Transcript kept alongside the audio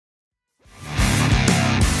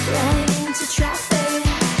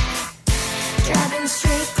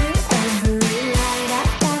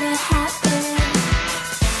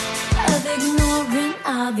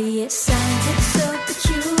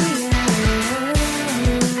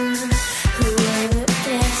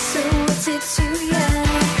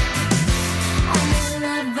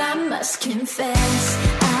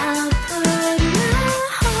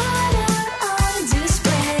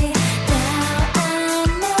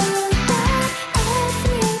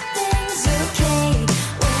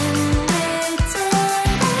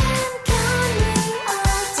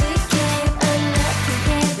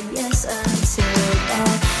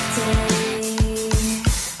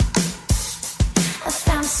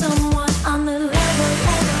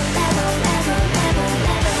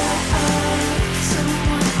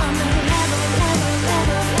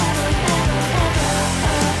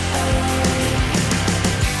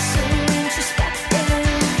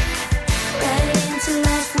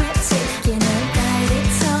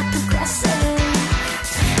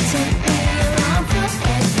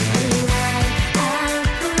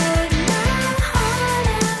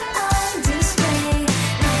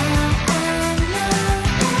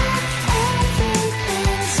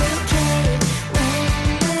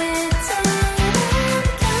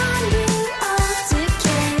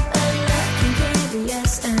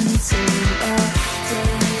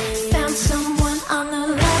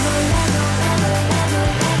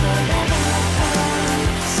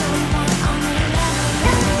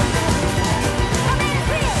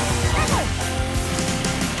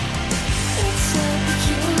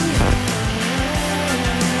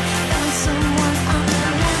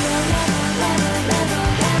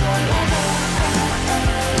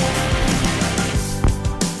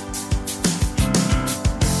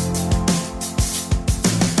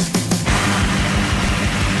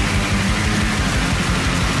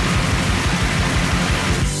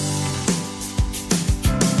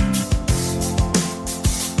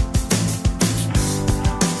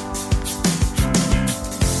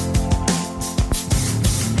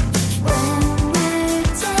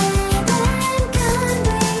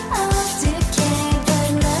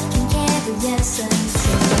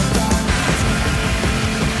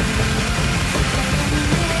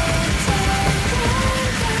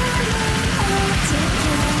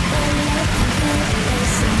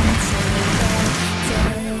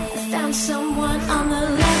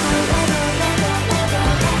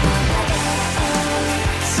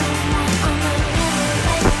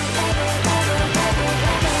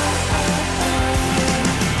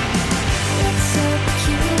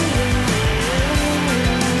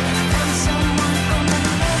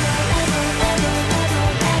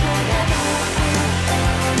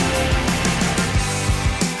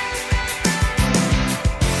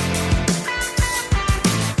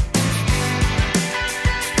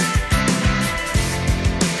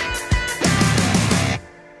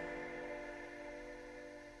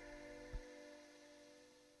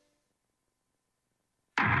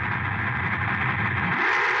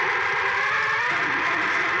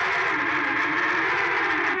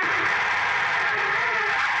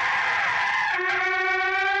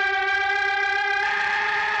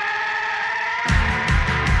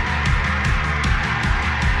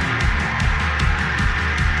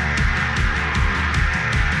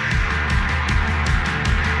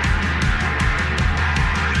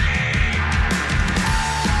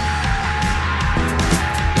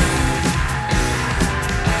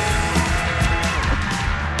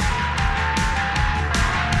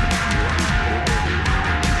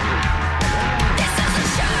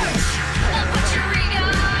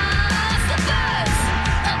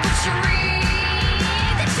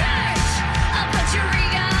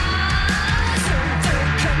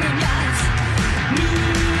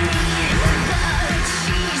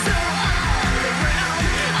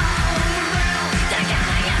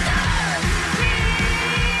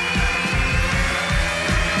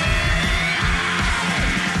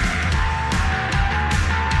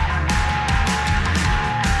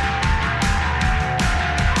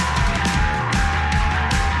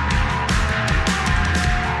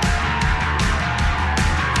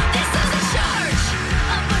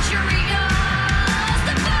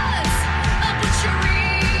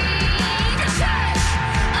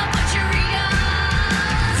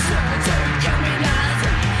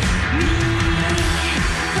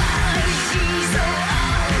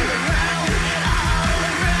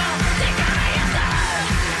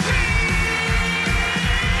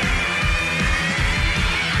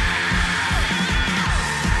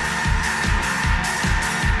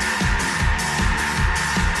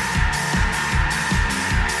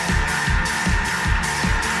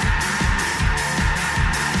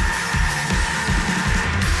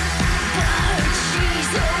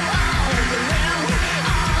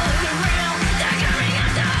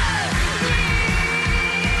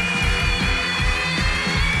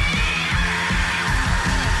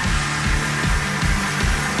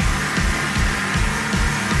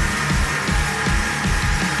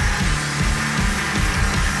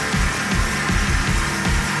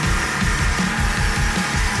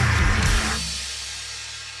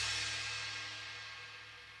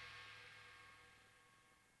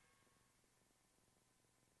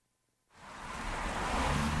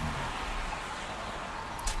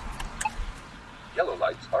Yellow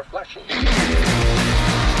lights are flashing.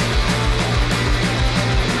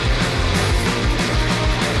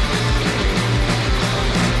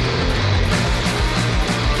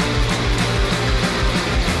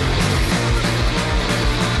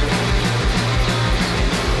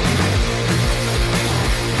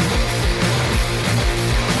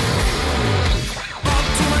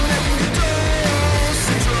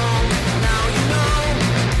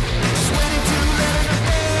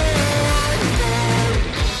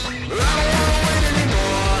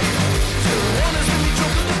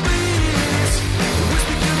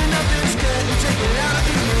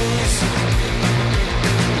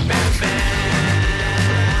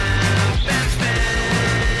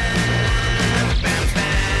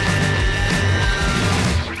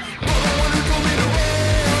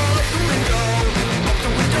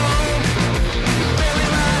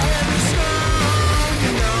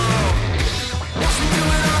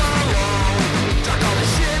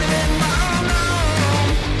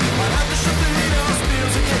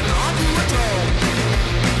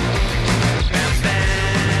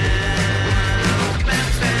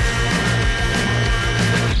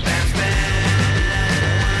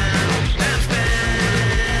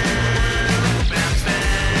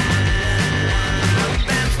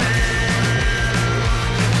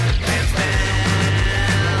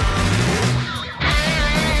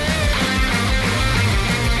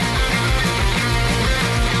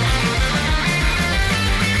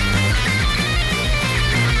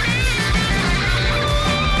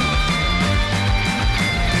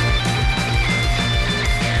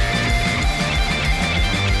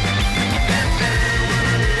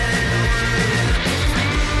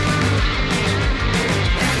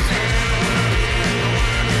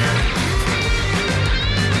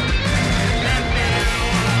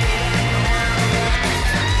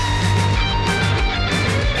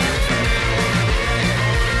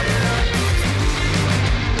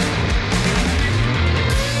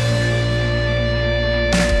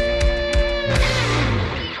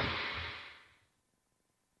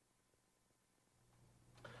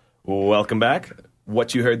 Welcome back.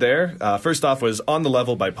 What you heard there, first off was On the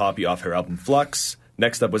Level by Poppy off her album Flux.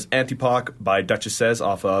 Next up was Antipoc by Duchess Says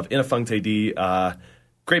off of Inafunk D.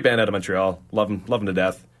 Great band out of Montreal. Love them to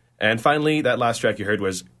death. And finally, that last track you heard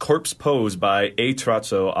was Corpse Pose by A.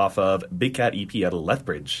 Trotso off of Big Cat EP out of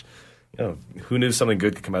Lethbridge. You know, who knew something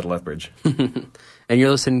good could come out of Lethbridge? And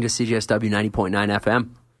you're listening to CJSW 90.9 FM.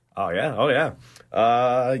 Oh,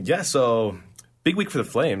 yeah. So big week for the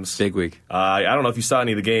Flames. Big week. I don't know if you saw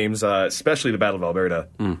any of the games, especially the Battle of Alberta.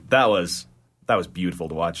 That was beautiful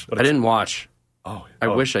to watch. I didn't watch. I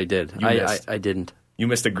wish I did. I didn't. You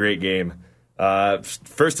missed a great game.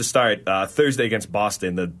 First to start, Thursday against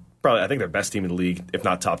Boston, I think their best team in the league, if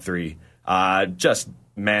not top three. Just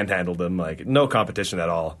manhandled them, like no competition at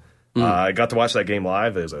all. I got to watch that game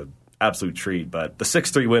live. It was an absolute treat. But the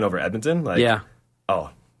 6-3 win over Edmonton,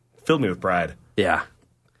 filled me with pride. Yeah.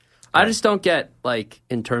 I just don't get,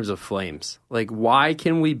 in terms of Flames, why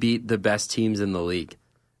can we beat the best teams in the league?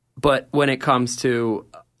 But when it comes to,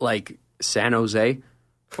 San Jose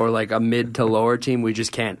or, a mid to lower team, we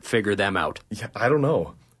just can't figure them out. Yeah, I don't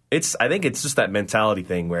know. I think it's just that mentality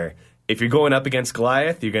thing where if you're going up against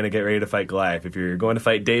Goliath, you're going to get ready to fight Goliath. If you're going to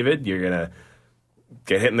fight David, you're going to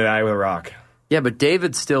get hit in the eye with a rock. Yeah, but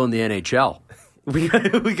David's still in the NHL. We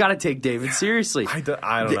got to take David seriously. I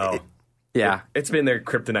don't know. Yeah. It's been their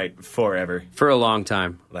kryptonite forever. For a long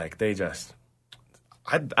time. They just...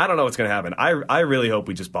 I don't know what's going to happen. I really hope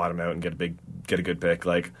we just bottom out and get a good pick.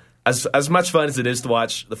 As much fun as it is to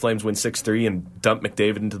watch the Flames win 6-3 and dump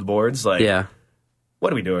McDavid into the boards, what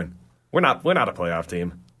are we doing? We're not a playoff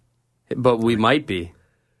team. But we might be.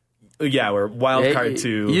 Yeah, we're wild card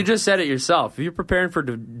 2. You just said it yourself. If you're preparing for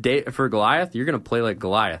Goliath, you're going to play like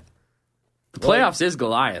Goliath. The playoffs is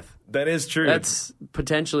Goliath. That is true. That's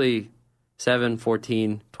potentially 7,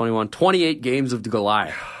 14, 21, 28 games of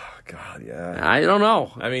Goliath. God, yeah. I don't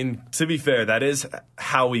know. I mean, to be fair, that is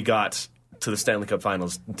how we got to the Stanley Cup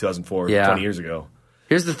Finals in 2004, 20 years ago.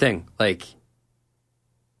 Here's the thing.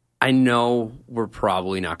 I know we're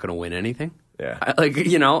probably not going to win anything. Yeah.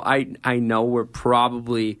 I know we're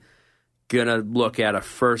probably going to look at a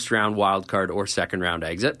first-round wild card or second-round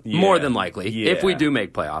exit. Yeah. More than likely, if we do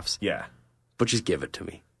make playoffs. Yeah. But just give it to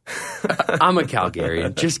me. I'm a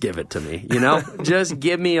Calgarian. Just give it to me, Just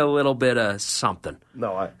give me a little bit of something.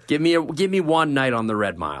 No, give me one night on the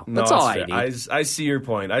Red Mile. That's all I need. I see your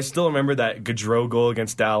point. I still remember that Gaudreau goal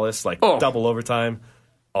against Dallas, double overtime.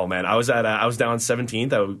 Oh man, I was down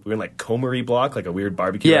 17th. We were in Comery Block, a weird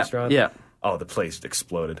barbecue restaurant. Yeah. Oh, the place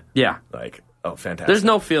exploded. Yeah. Fantastic. There's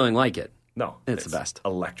no feeling like it. No, it's the best.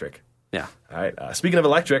 Electric. Yeah. All right. Speaking of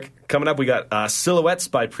electric, coming up we got Silhouettes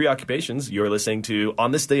by Preoccupations. You're listening to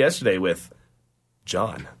On This Day Yesterday with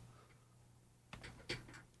John.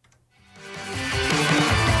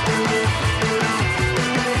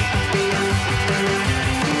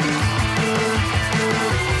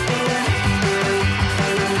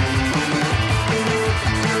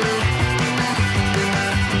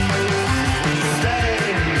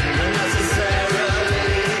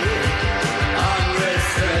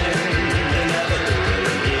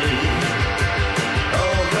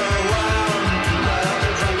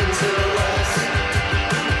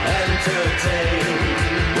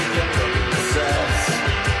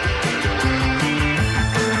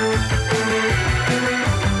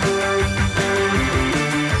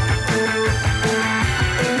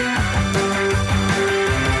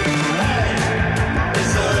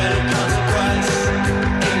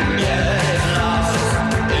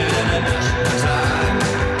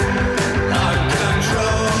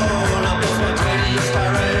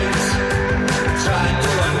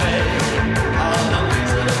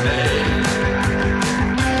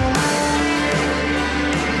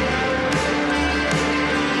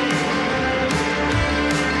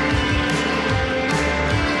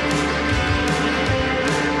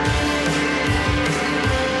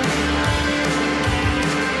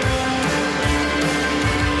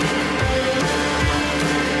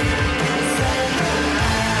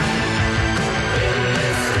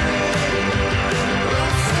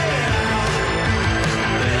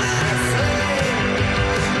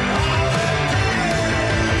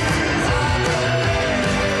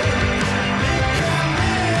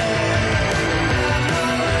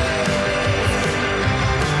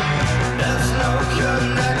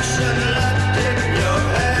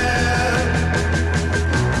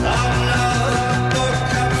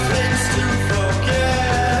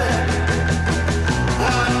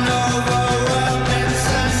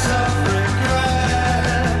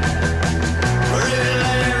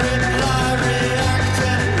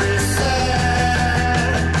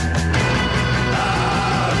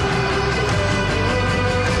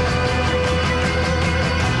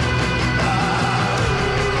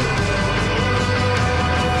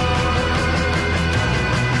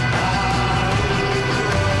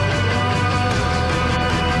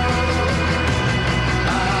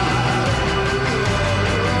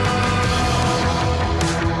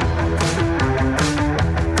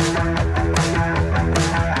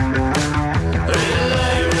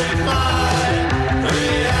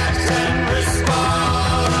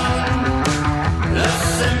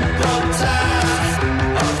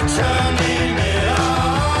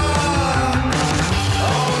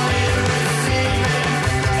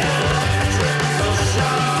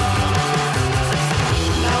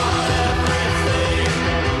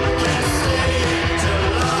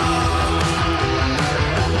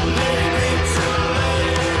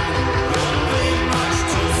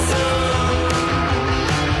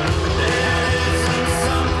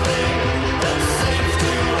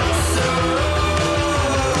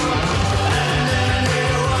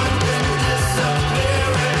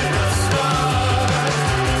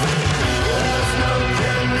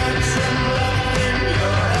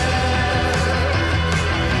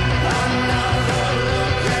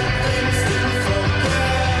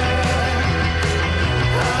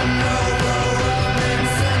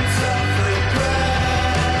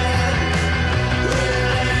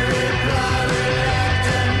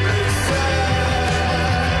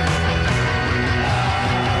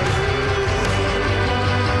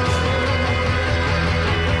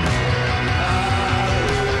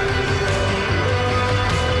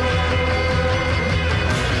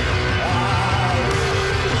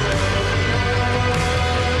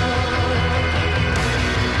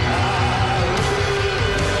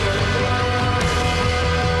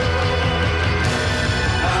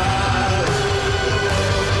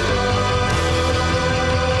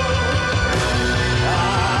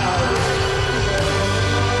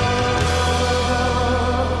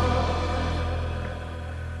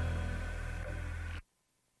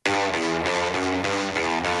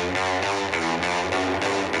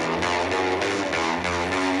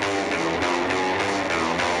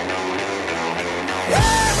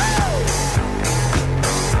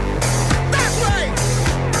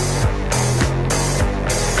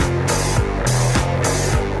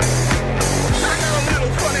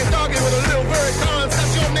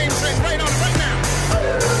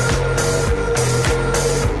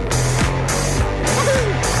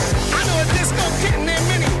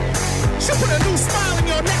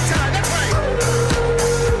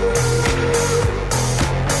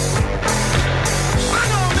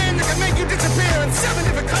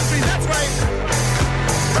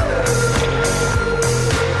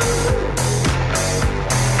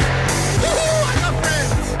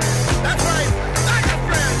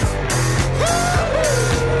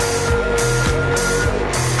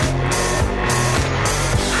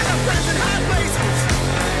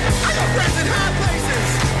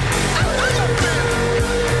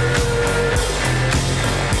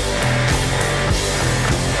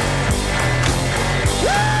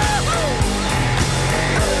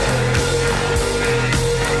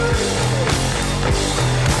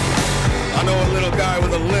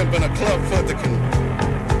 with a limp and a club foot that can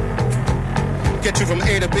get you from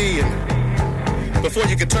A to B and before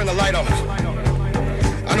you can turn the light off.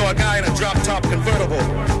 I know a guy in a drop-top convertible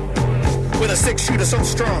with a six-shooter so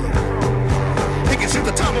strong he can shoot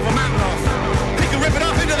the top of a mountain off. He can rip it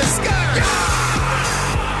off into the sky. Yeah!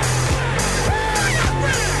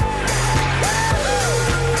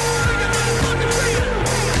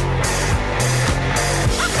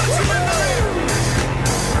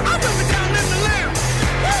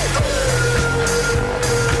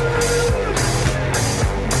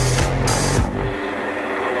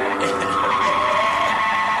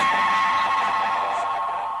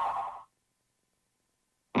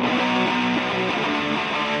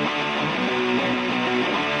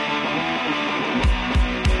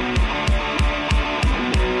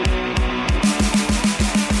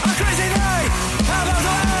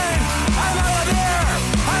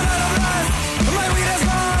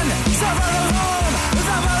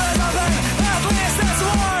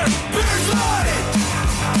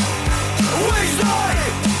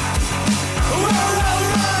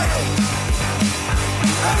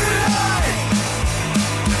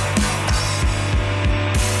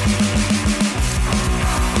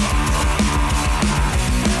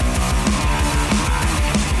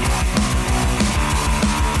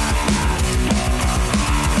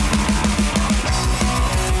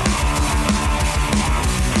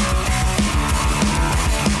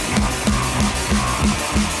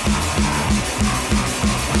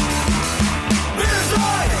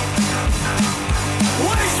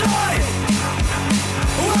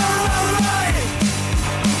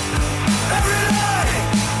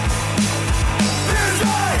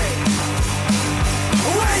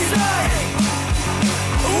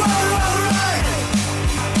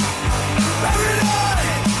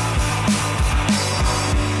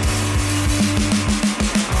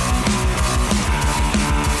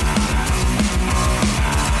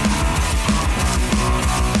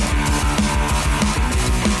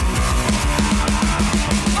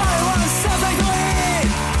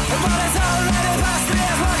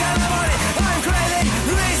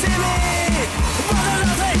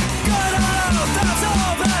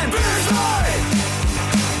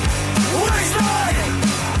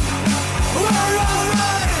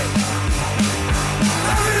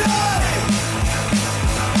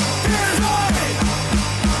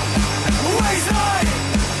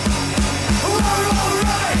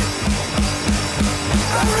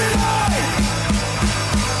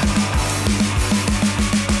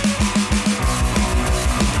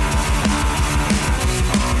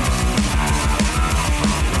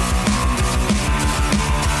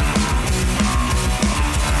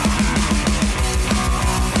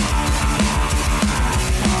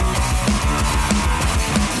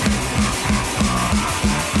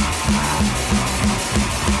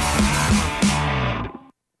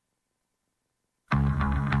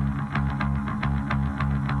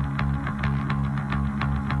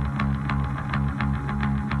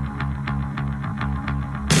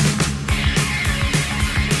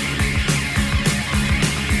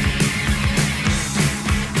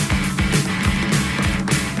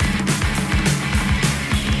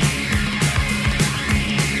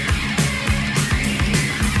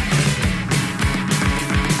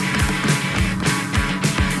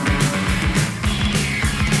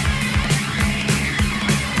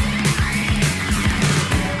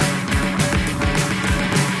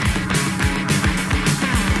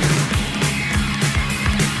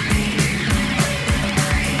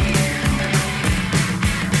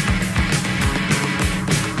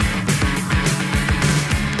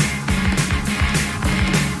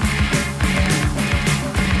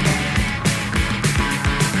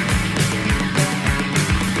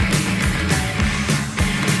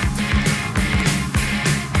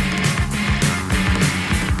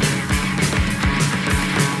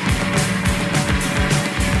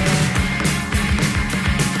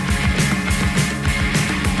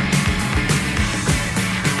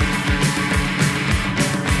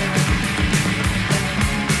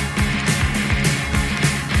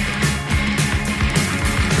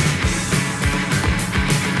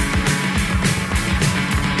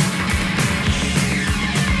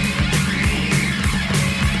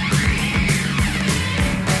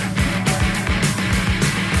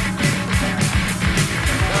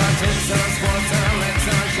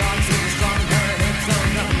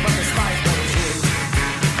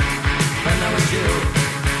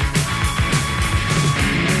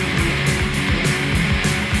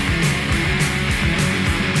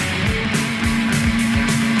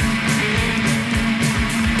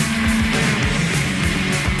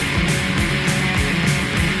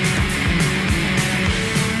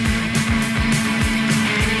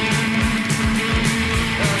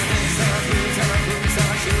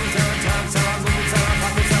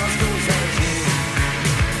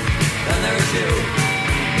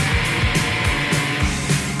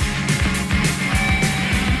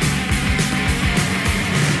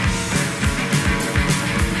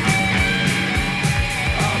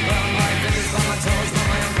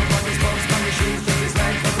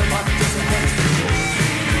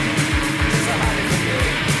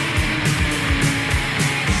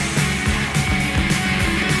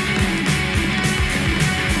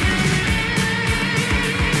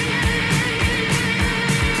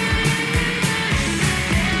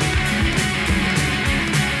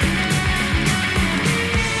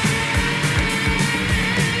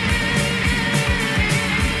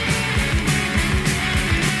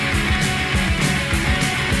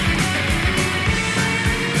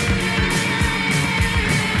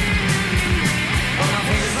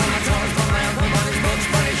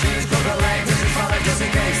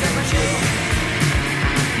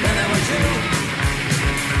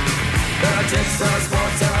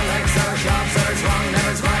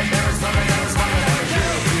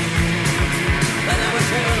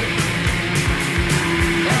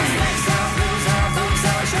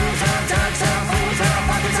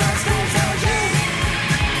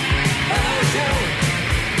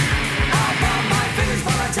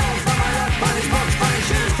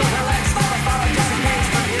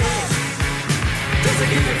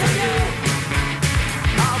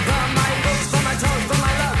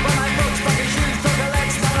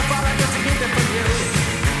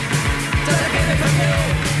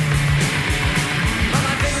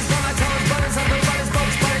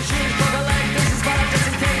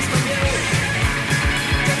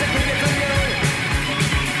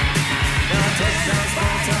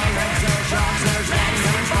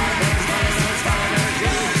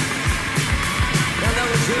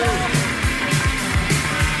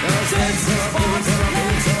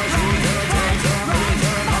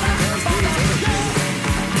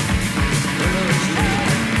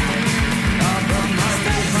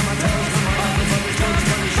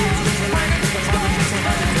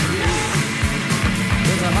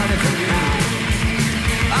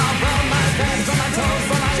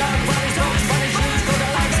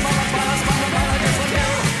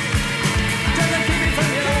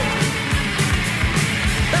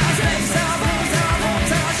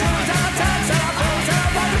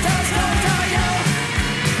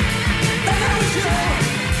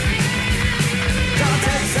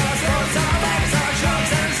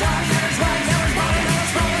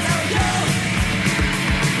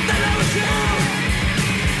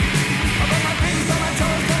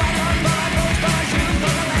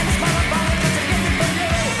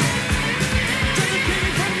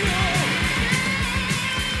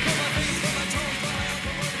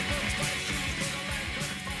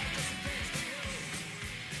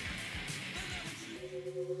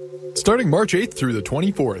 Starting March 8th through the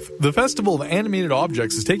 24th, the Festival of Animated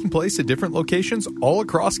Objects is taking place at different locations all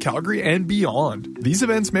across Calgary and beyond. These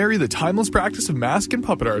events marry the timeless practice of mask and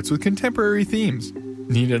puppet arts with contemporary themes.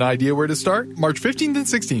 Need an idea where to start? March 15th and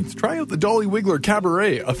 16th, try out the Dolly Wiggler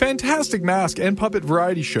Cabaret, a fantastic mask and puppet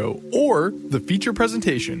variety show, or the feature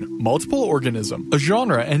presentation, Multiple Organism, a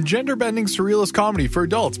genre and gender-bending surrealist comedy for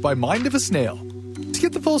adults by Mind of a Snail. To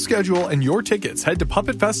get the full schedule and your tickets, head to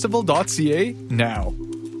puppetfestival.ca now.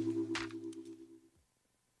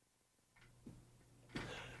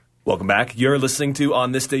 Welcome back. You're listening to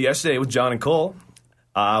On This Day Yesterday with John and Cole.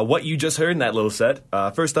 What you just heard in that little set,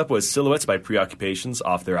 first up was Silhouettes by Preoccupations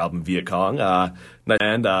off their album Viet Cong,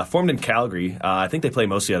 and formed in Calgary. I think they play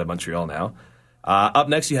mostly out of Montreal now. Up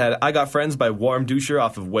next, you had I Got Friends by Warm Doucher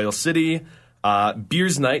off of Whale City,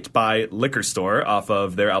 Beers Night by Liquor Store off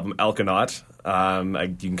of their album Alkanaut.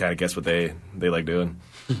 You can kind of guess what they like doing.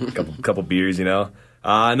 couple beers, you know.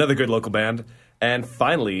 Another good local band. And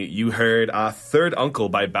finally, you heard Third Uncle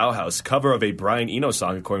by Bauhaus, cover of a Brian Eno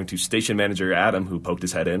song, according to station manager Adam, who poked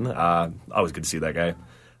his head in. Always good to see that guy.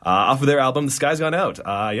 Off of their album, The Sky's Gone Out.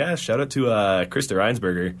 Yeah, shout out to Krista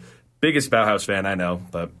Reinsberger. Biggest Bauhaus fan I know,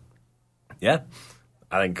 but yeah,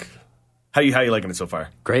 I think... How you liking it so far?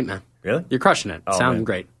 Great, man. Really? You're crushing it. Oh, Sounding man.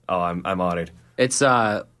 great. Oh, I'm honored. It's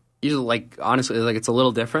usually, like, honestly, like, it's a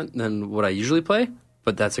little different than what I usually play,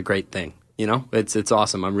 but that's a great thing. You know, it's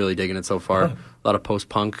awesome. I'm really digging it so far. A lot of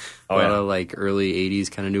post-punk, a lot of like early 80s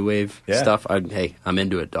kind of new wave stuff. I'm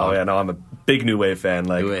into it, dog. Oh, yeah, no, I'm a big new wave fan.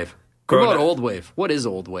 Like, new wave. What about old wave? What is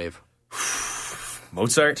old wave?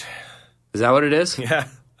 Mozart. Is that what it is? Yeah,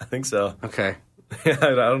 I think so. Okay. I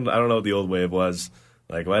don't know what the old wave was.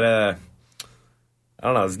 Like, what, I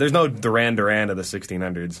don't know. There's no Duran Duran of the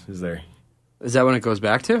 1600s, is there? Is that when it goes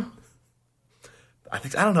back to? I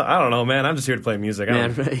don't know, man. I'm just here to play music.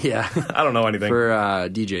 Yeah. I don't know anything. For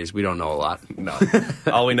DJs, we don't know a lot. No.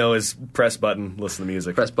 All we know is press button, listen to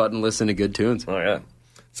music. Press button, listen to good tunes. Oh, yeah.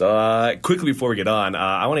 So, quickly before we get on,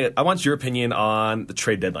 I want your opinion on the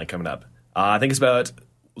trade deadline coming up. I think it's about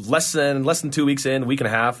less than 2 weeks in, a week and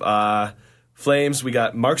a half. Flames, we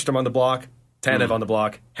got Markstrom on the block, Tanev on the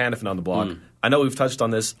block, Hanifin on the block. I know we've touched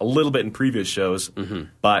on this a little bit in previous shows,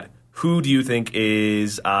 but who do you think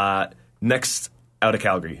is next out of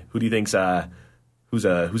Calgary? Who do you think's who's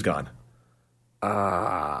gone?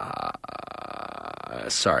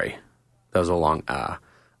 Sorry, that was a long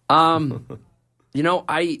You know,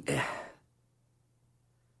 I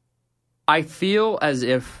feel as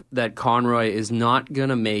if that Conroy is not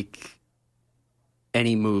gonna make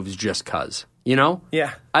any moves just 'cause. You know?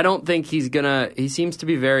 Yeah. I don't think he's gonna. He seems to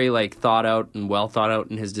be very like thought out and well thought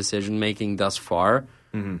out in his decision making thus far.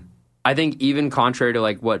 I think even contrary to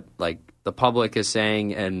like what like the public is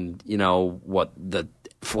saying and, you know, what the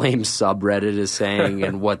Flames subreddit is saying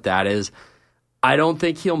and what that is, I don't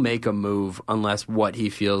think he'll make a move unless what he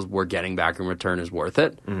feels we're getting back in return is worth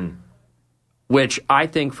it. Which I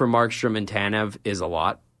think for Markstrom and Tanev is a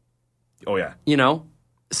lot. Oh, yeah. You know?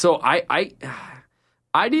 So I'd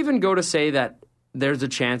even go to say that there's a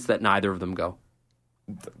chance that neither of them go.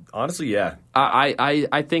 Honestly, yeah.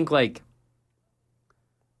 I think, like,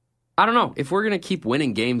 I don't know. If we're going to keep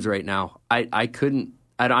winning games right now, I couldn't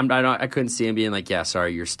see him being like, yeah,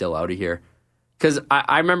 sorry, you're still out of here. Because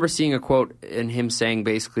I remember seeing a quote in him saying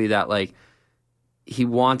basically that, like, he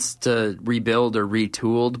wants to rebuild or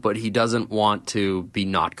retooled, but he doesn't want to be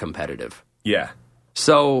not competitive. Yeah.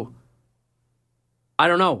 So, I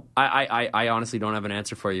don't know. I honestly don't have an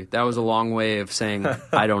answer for you. That was a long way of saying,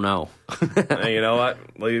 I don't know. You know what?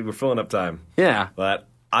 We're filling up time. Yeah. But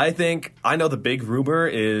I know the big rumor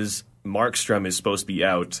is Markstrom is supposed to be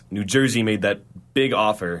out. New Jersey made that big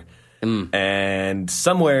offer. And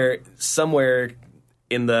somewhere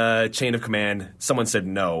in the chain of command, someone said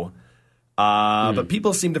no. But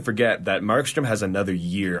people seem to forget that Markstrom has another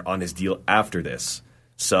year on his deal after this.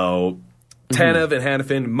 So Tanev and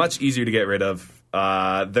Hanifin, much easier to get rid of.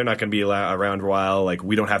 They're not going to be around a while. Like,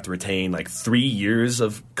 we don't have to retain, 3 years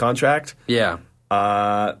of contract. Yeah.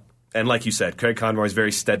 And like you said, Craig Conroy is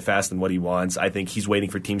very steadfast in what he wants. I think he's waiting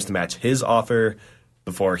for teams to match his offer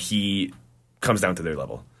before he comes down to their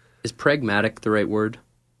level. Is pragmatic the right word?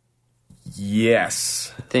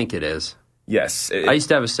 Yes. I think it is. Yes. I used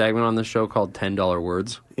to have a segment on the show called $10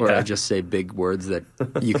 Words, where I just say big words that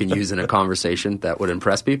you can use in a conversation that would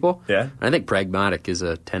impress people. Yeah. And I think pragmatic is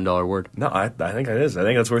a $10 word. No, I think it is. I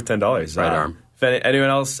think that's worth $10. Right arm. If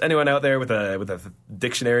anyone out there with a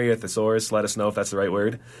dictionary, a thesaurus, let us know if that's the right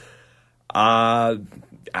word. I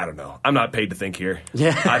don't know. I'm not paid to think here.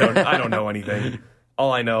 Yeah. I don't know anything.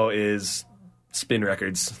 All I know is spin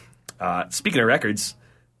records. Speaking of records,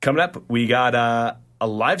 coming up, we got a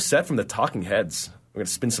live set from the Talking Heads. We're going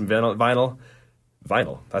to spin some vinyl.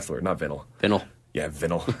 Vinyl, that's the word, not vinyl. Vinyl. Yeah,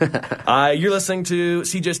 vinyl. You're listening to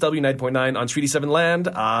CJSW 90.9 on Treaty 7 land.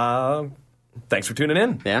 Thanks for tuning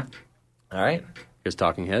in. Yeah. All right. Here's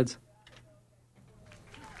Talking Heads.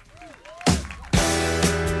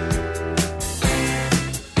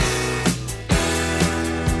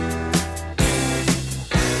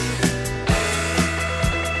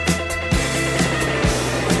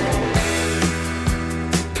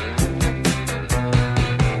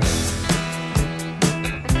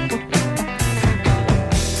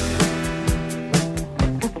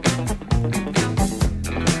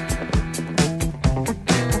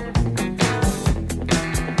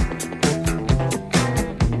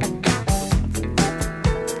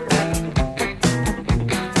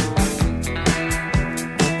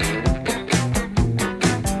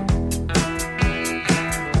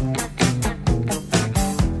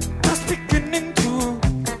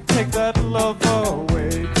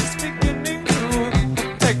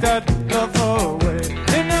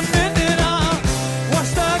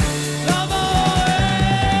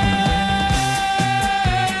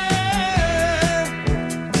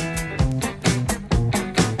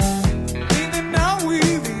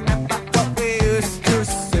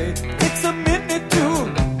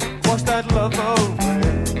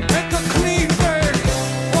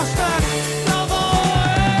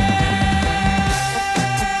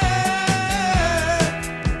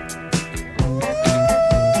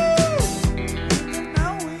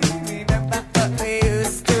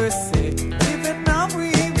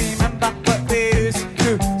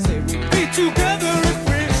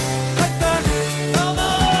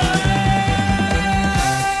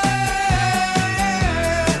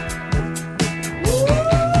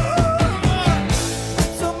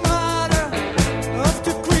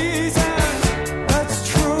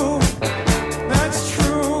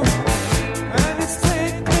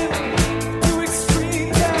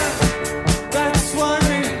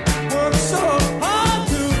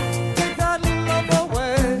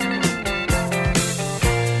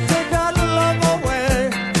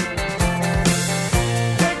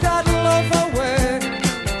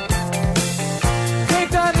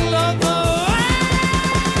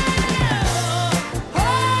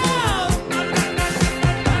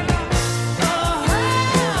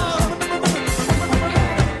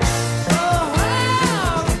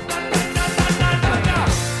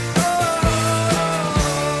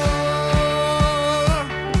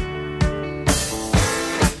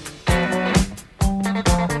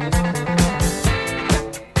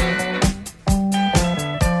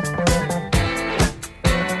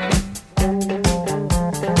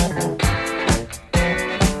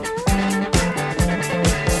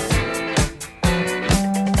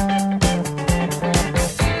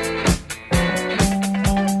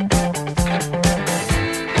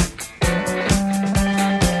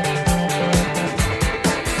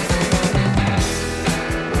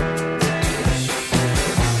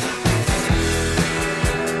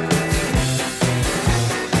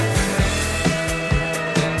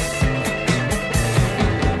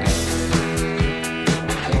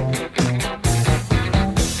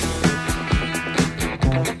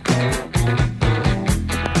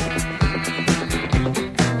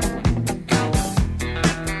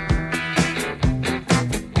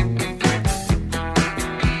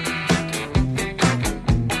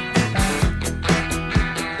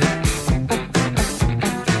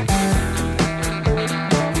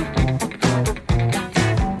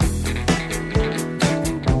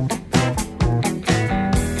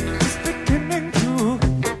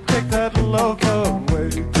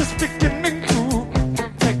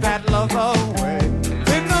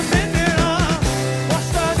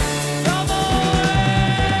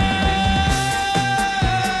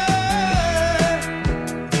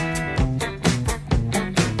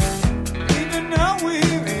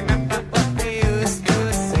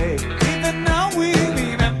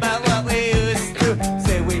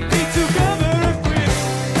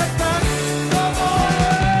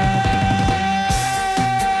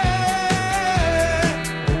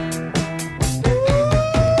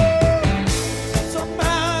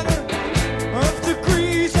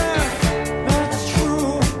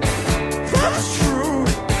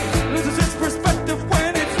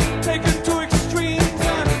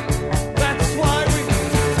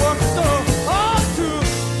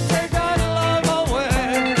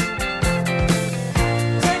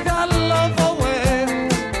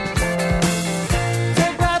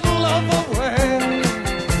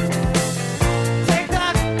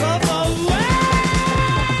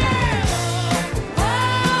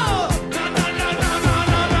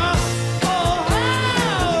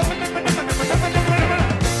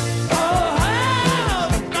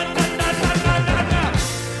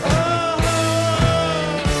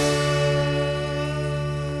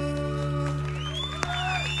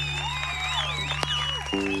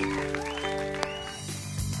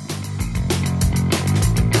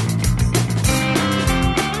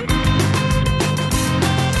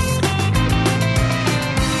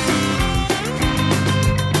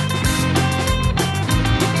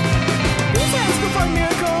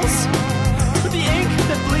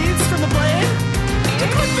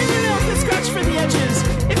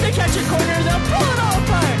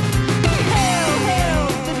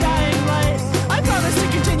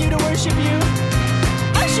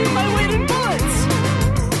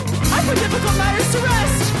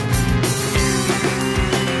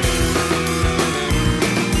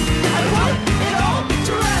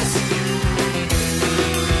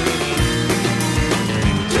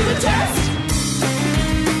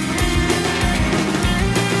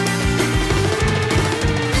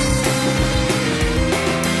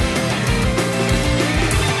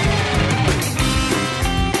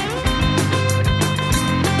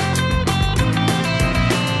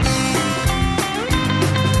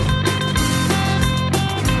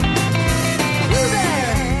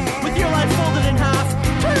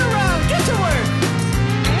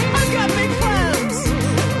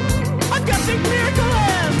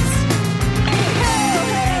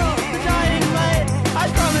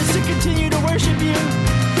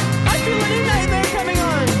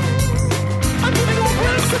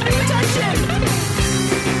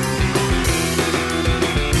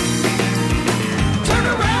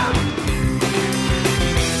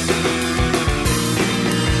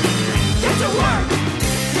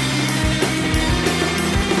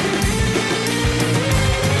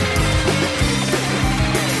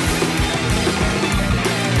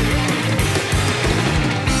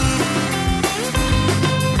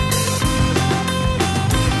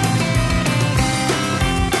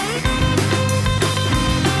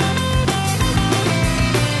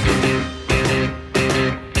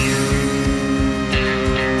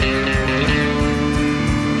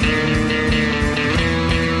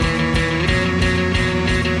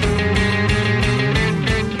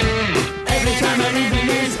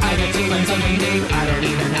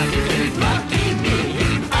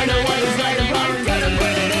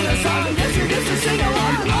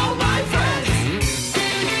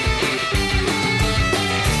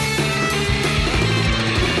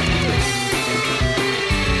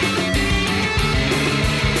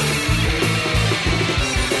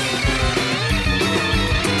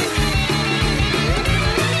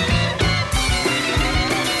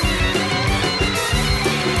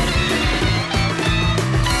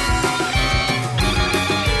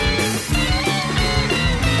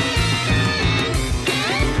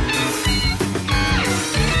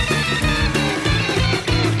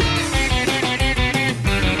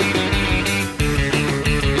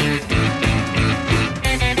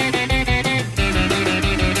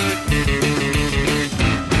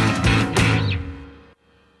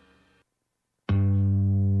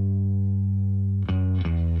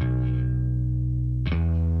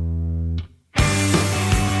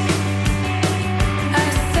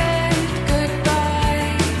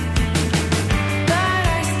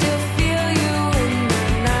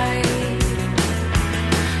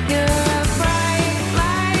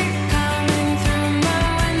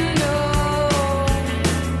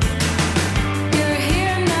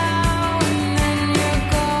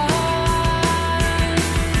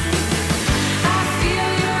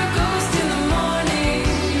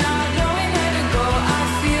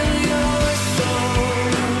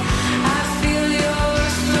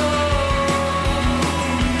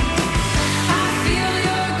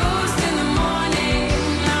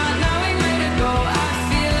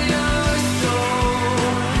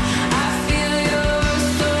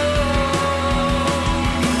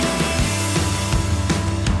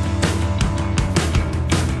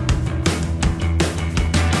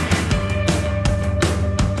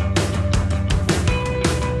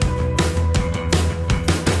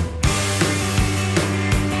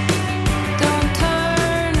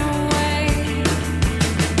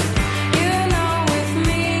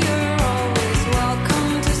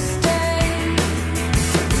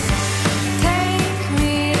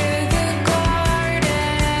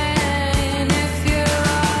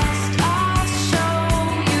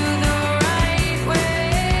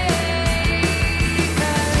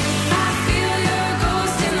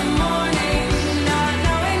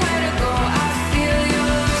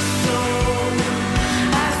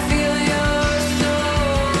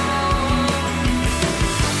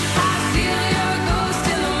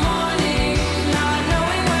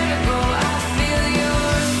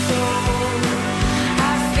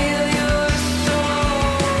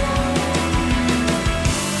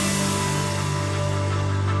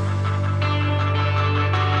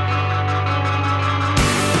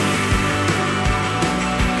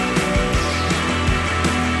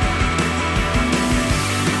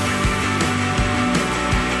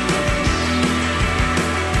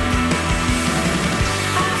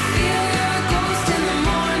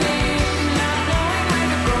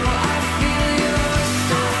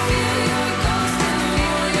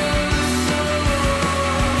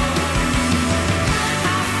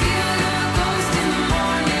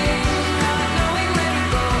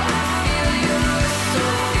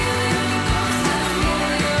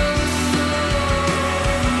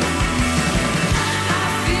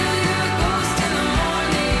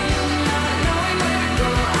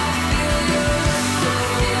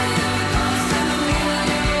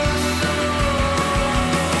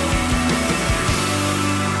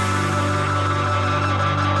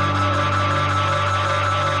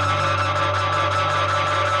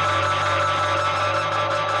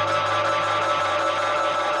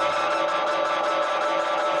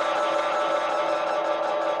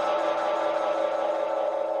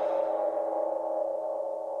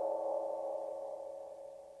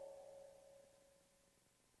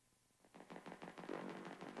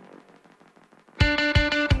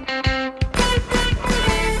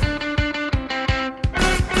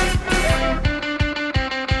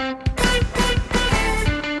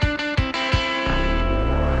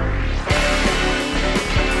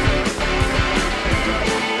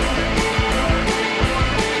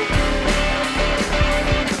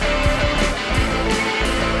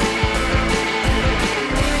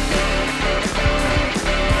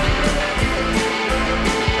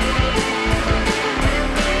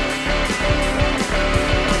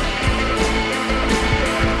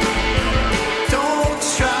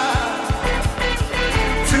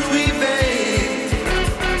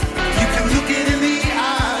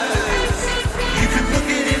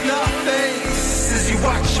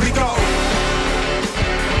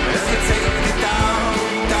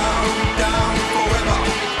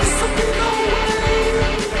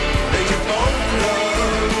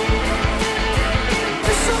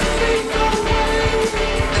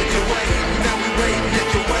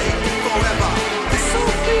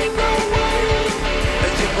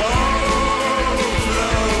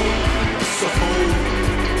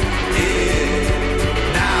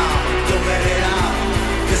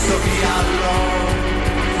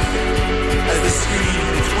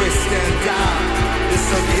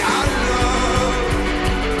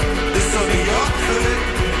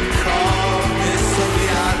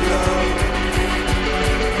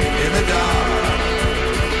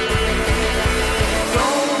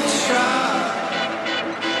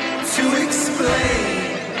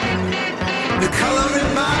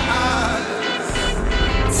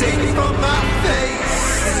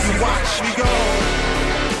 watch me go.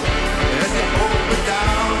 As you hold me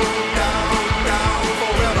down, down, down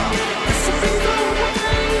forever. This will be the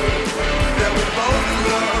way that we both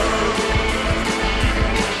love.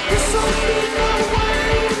 This will be the way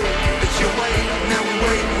that you wait, now we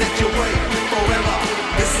wait, that you wait forever.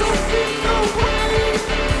 This will be the way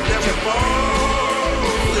that we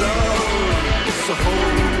both love. So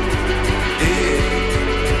hold it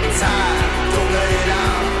tight, don't let it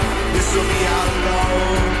out. This will be our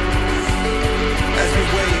love as we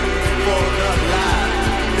wait for the light.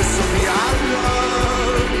 This will be our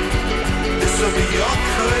love. This will be your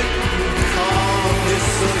curtain call. This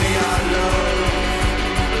will be our love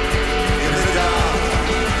in the dark.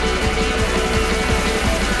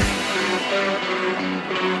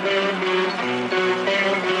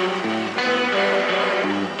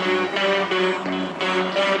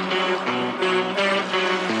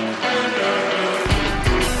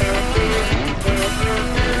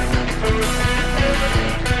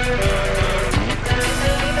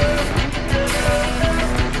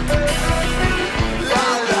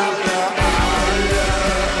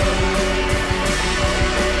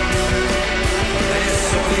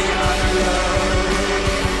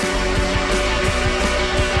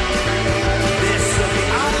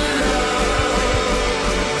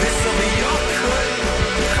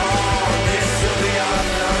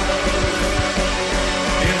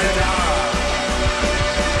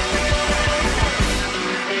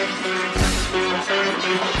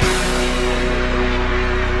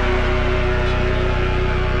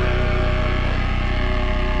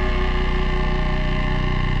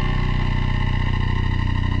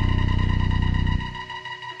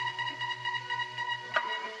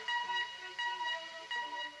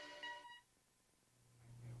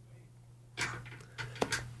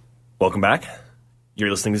 Welcome back. You're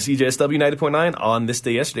listening to CJSW 90.9 on This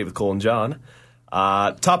Day Yesterday with Cole and John.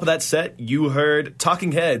 Top of that set, you heard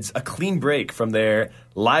Talking Heads, a clean break from their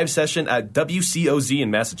live session at WCOZ in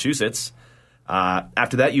Massachusetts.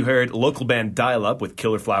 After that, you heard local band Dial Up with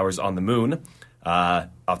Killer Flowers on the Moon,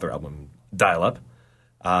 off their album Dial Up.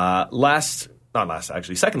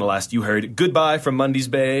 Second to last, you heard Goodbye from Mundy's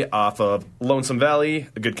Bay off of Lonesome Valley,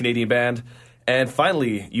 a good Canadian band. And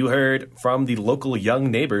finally, you heard from the local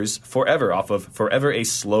Young Neighbors, Forever, off of Forever a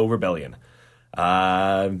Slow Rebellion.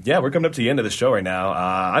 We're coming up to the end of the show right now.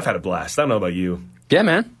 I've had a blast. I don't know about you. Yeah,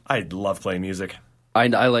 man. I love playing music. I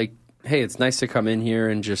like, hey, it's nice to come in here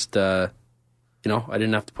and just, I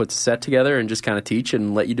didn't have to put the set together and just kind of teach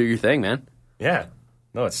and let you do your thing, man. Yeah.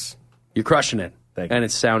 No, You're crushing it. Thank you. And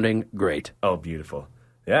it's sounding great. Oh, beautiful.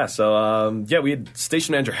 Yeah, so, we had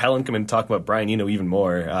station manager Helen come in and talk about Brian Eno even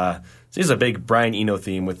more. So there's a big Brian Eno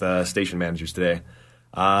theme with station managers today.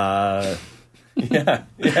 Yeah.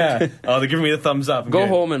 Oh, they're giving me the thumbs up. Go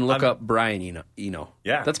home and look up Brian Eno.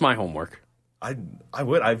 Yeah. That's my homework. I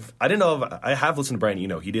would. I didn't know. I have listened to Brian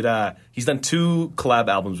Eno. He's done 2 collab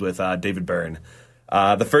albums with David Byrne.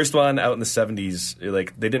 The first one out in the 70s,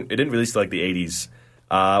 it didn't release till the 80s.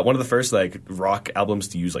 One of the first rock albums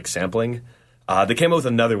to use sampling. They came out with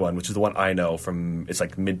another one, which is the one I know from, it's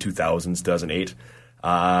mid 2000s, 2008.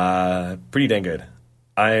 Pretty dang good.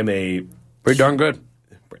 I am a Pretty darn good.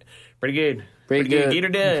 Pretty good. Pretty good. Get her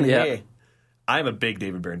done. Yeah. Hey. I'm a big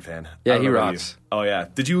David Byrne fan. Yeah, I don't he know about rocks. you. Oh yeah.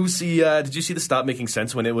 Did you see the Stop Making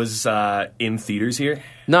Sense when it was in theaters here?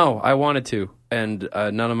 No, I wanted to, and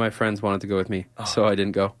none of my friends wanted to go with me, so I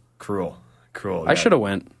didn't go. Cruel. I should have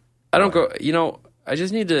went. I don't go. I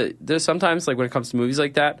just need to. There's sometimes when it comes to movies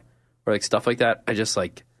like that or stuff like that, I just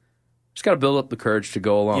got to build up the courage to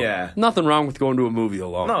go along. Yeah. Nothing wrong with going to a movie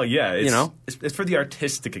alone. No, yeah. It's for the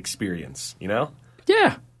artistic experience, Yeah.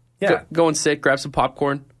 Yeah. Go and sit, grab some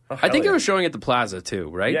popcorn. Oh, I think yeah. it was showing at the Plaza too,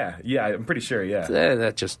 right? Yeah, I'm pretty sure, yeah.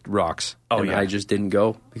 That just rocks. Oh, and yeah. I just didn't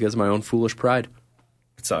go because of my own foolish pride.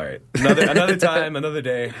 It's all right. Another time, another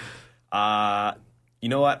day. You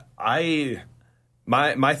know what?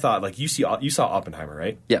 My thought, you saw Oppenheimer,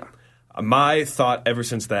 right? Yeah. My thought ever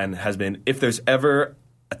since then has been, if there's ever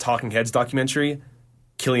a Talking Heads documentary,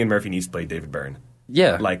 Cillian Murphy needs to play David Byrne.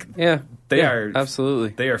 Yeah. They are absolutely.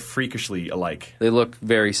 They are freakishly alike. They look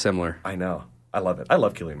very similar. I know. I love it. I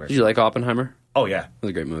love Cillian Murphy. Did you like Oppenheimer? Oh yeah, It was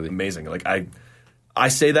a great movie. amazing. I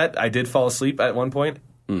say that I did fall asleep at one point.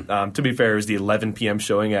 To be fair, it was the 11 p.m.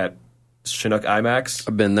 showing at Chinook IMAX.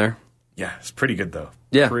 I've been there. Yeah, it's pretty good though.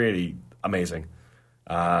 Yeah. Pretty amazing.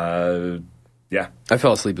 Yeah. I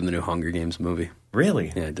fell asleep in the new Hunger Games movie.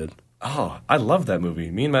 Really? Yeah, I did. Oh, I love that movie.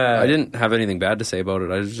 Me and I didn't have anything bad to say about it.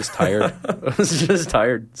 I was just tired. I was just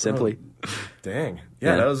tired, simply. Dang.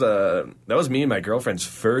 Yeah, Yeah. that was me and my girlfriend's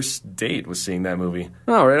first date was seeing that movie.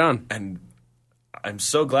 Oh, right on. And I'm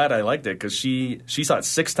so glad I liked it because she saw it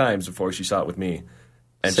 6 times before she saw it with me.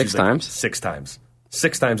 And 6 she's like, times? 6 times.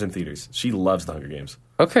 6 times in theaters. She loves The Hunger Games.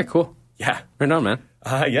 Okay, cool. Yeah. Right on, man.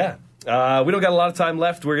 Yeah. We don't got a lot of time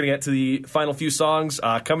left. We're going to get to the final few songs.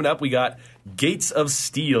 Coming up, we got Gates of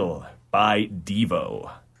Steel by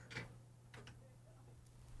Devo.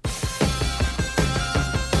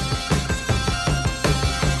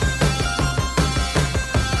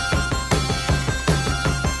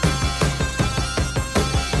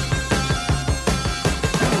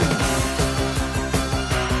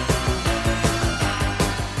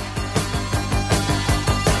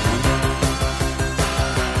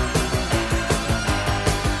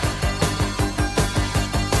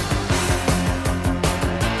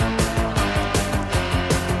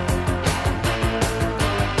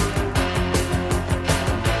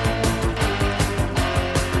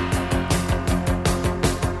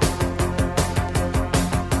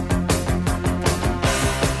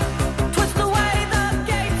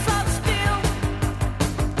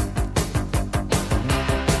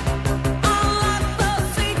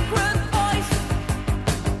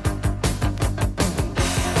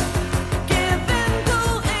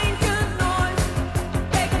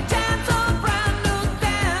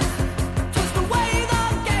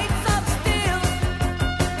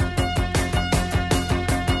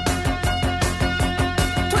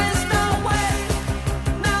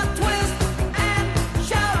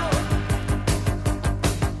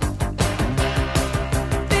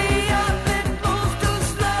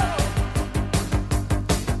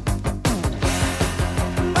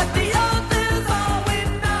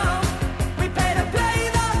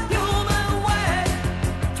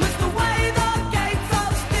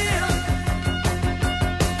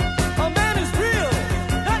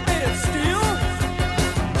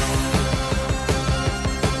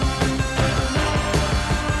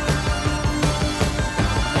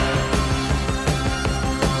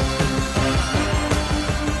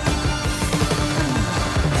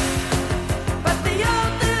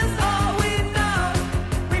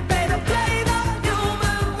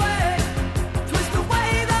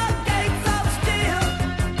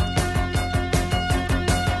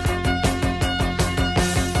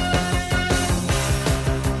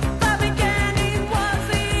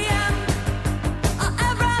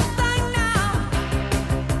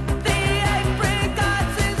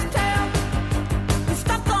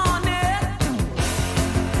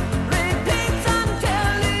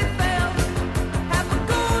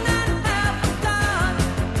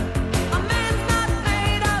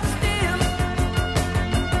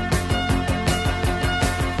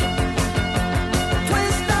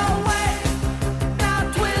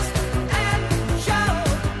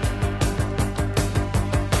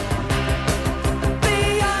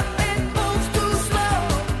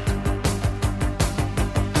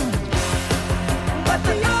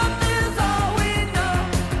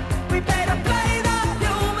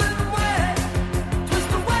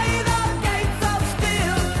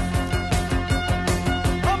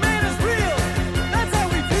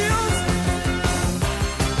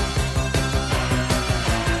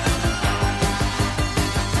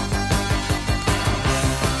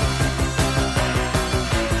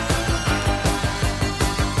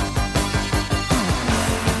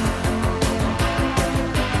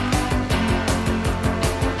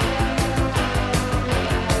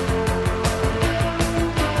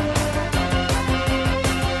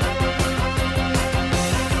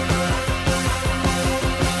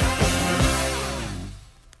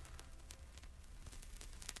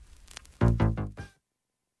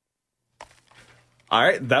 All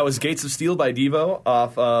right, that was Gates of Steel by Devo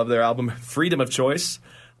off of their album Freedom of Choice.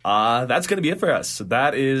 That's going to be it for us.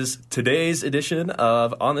 That is today's edition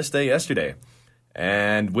of On This Day Yesterday.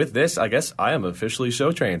 And with this, I guess I am officially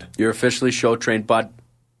show trained. You're officially show trained, bud.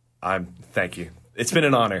 Thank you. It's been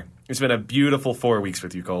an honor. It's been a beautiful 4 weeks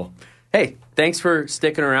with you, Cole. Hey, thanks for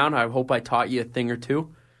sticking around. I hope I taught you a thing or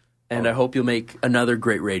two. And I hope you'll make another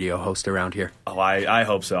great radio host around here. Oh, I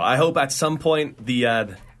hope so. I hope at some point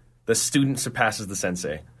the student surpasses the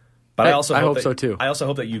sensei. But I also hope so too. I also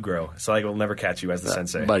hope that you grow, so I will never catch you as the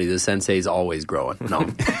sensei. Buddy, the sensei's always growing. No.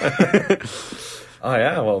 Oh,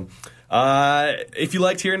 yeah, well... if you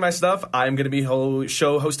liked hearing my stuff, I'm going to be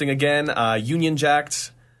show hosting again, Union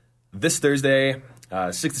Jacked, this Thursday,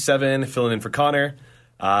 6 to 7, filling in for Connor.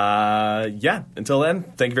 Until then,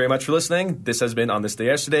 thank you very much for listening. This has been On This Day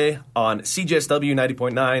Yesterday on CJSW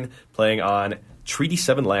 90.9, playing on Treaty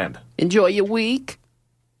 7 land. Enjoy your week.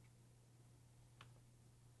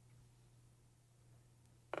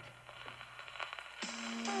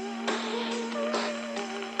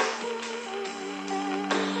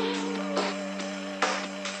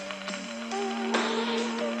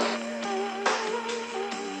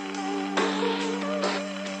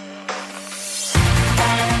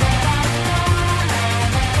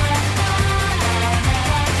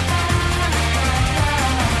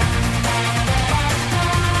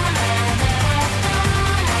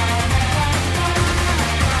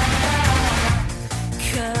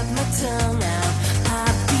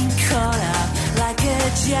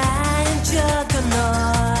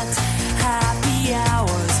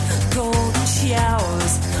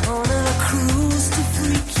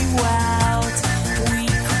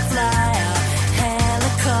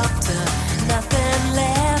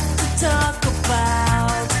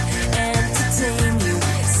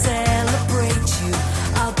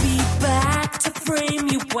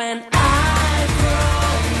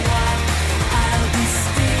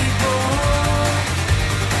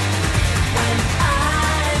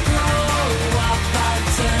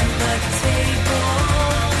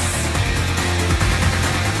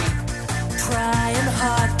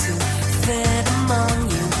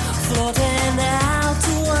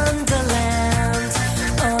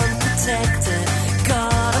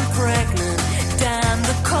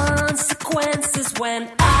 When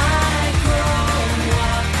I grow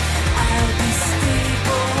up, I'll be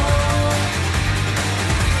stable.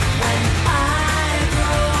 When I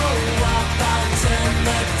grow up, I'll turn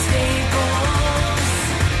the tables.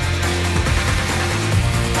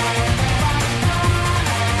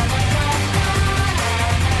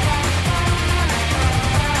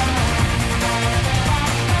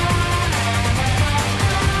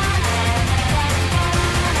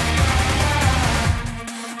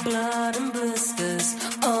 Blood and blisters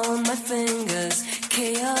on my fingers.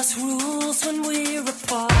 Chaos rules when we're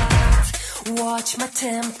apart. Watch my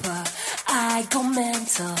temper, I go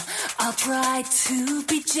mental. I'll try to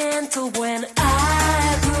be gentle. When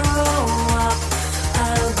I grow up,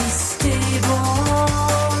 I'll be stable.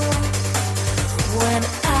 When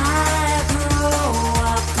I grow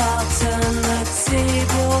up, I'll turn the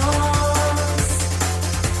tables.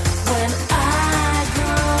 When I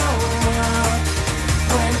grow up,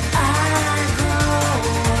 when I grow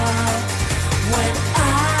up, when I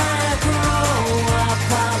grow up,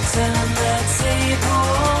 I'll turn the tables.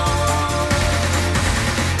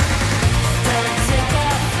 Don't take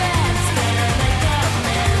offense, better make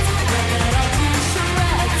amends. Rip it all to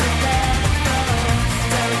shreds and let it go.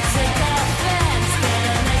 Don't take offense,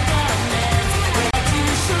 better make amends. Rip it to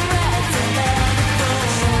shreds and let it go.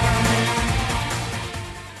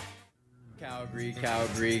 Calgary,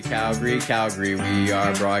 Calgary, Calgary, Calgary. We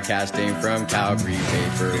are broadcasting from Calgary.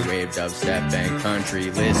 Vaporwave, dubstep, and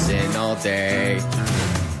country. Listen all day.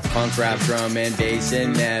 Punk, rap, drum, and bass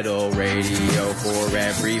and metal. Radio for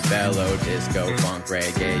every fellow. Disco, funk,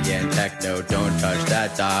 reggae, and techno. Don't touch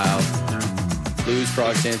that dial. Blues,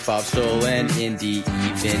 prog, synth, pop, soul, and indie.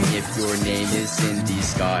 Even if your name is Cindy,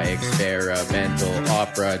 ska, experimental,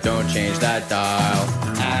 opera. Don't change that dial.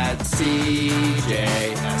 At CJSW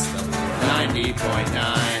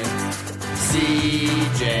 90.9.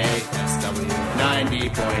 CJSW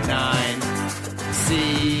 90.9.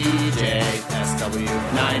 CJSW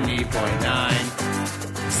 90.9.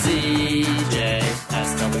 CJSW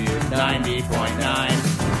 90.9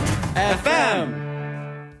 FM.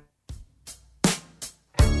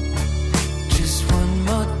 Just one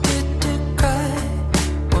more tear to cry,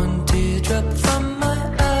 one teardrop from my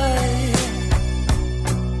eye.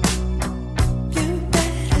 You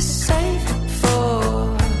better save it for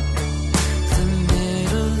the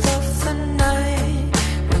middle of the night,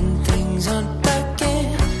 when things aren't black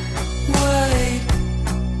and white.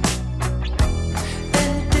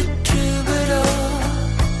 And the troubadour,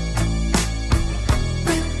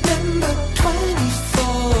 remember 20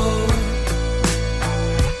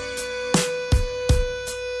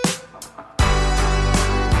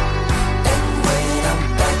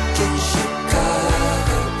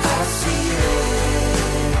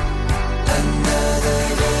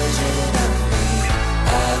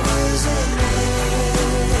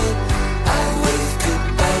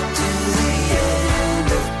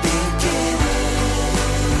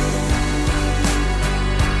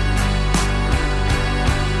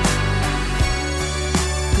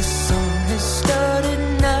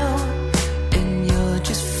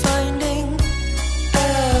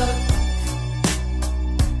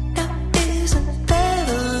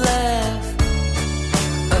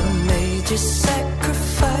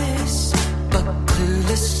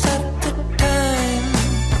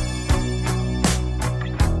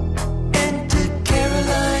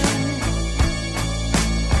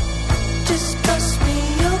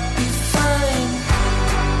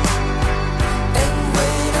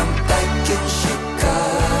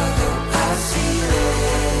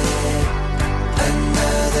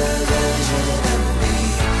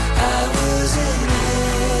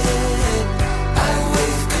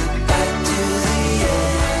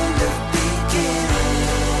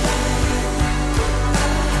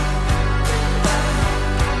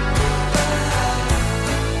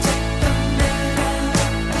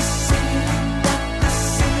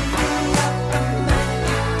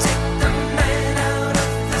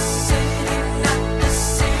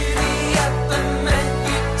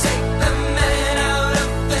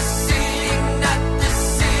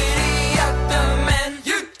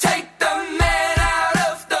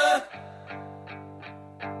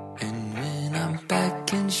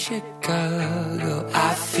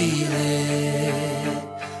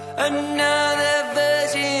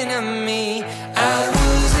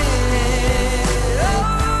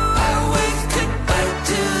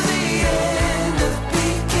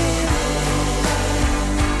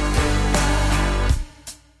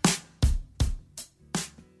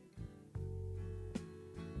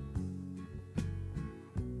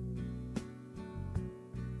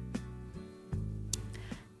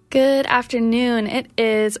 Good afternoon. It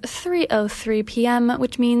is 3:03 p.m.,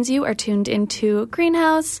 which means you are tuned into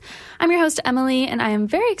Greenhouse. I'm your host, Emily, and I am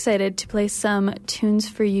very excited to play some tunes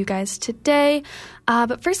for you guys today.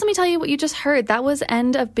 But first, let me tell you what you just heard. That was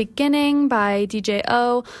End of Beginning by DJ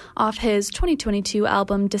O off his 2022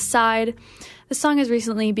 album, Decide. This song has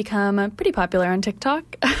recently become pretty popular on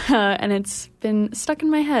TikTok, and it's been stuck in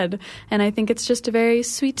my head. And I think it's just a very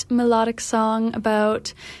sweet, melodic song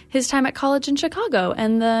about his time at college in Chicago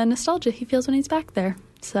and the nostalgia he feels when he's back there.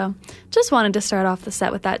 So just wanted to start off the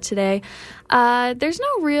set with that today. There's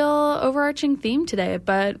no real overarching theme today,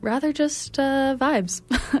 but rather just vibes.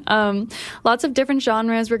 Lots of different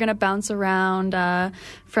genres. We're going to bounce around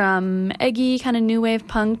from eggy kind of new wave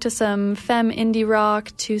punk to some femme indie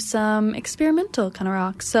rock to some experimental kind of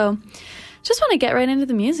rock. So just want to get right into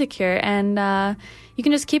the music here, and you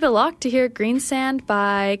can just keep it locked to hear Green Sand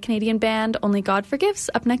by Canadian band Only God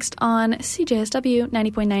Forgives up next on CJSW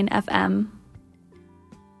 90.9 FM.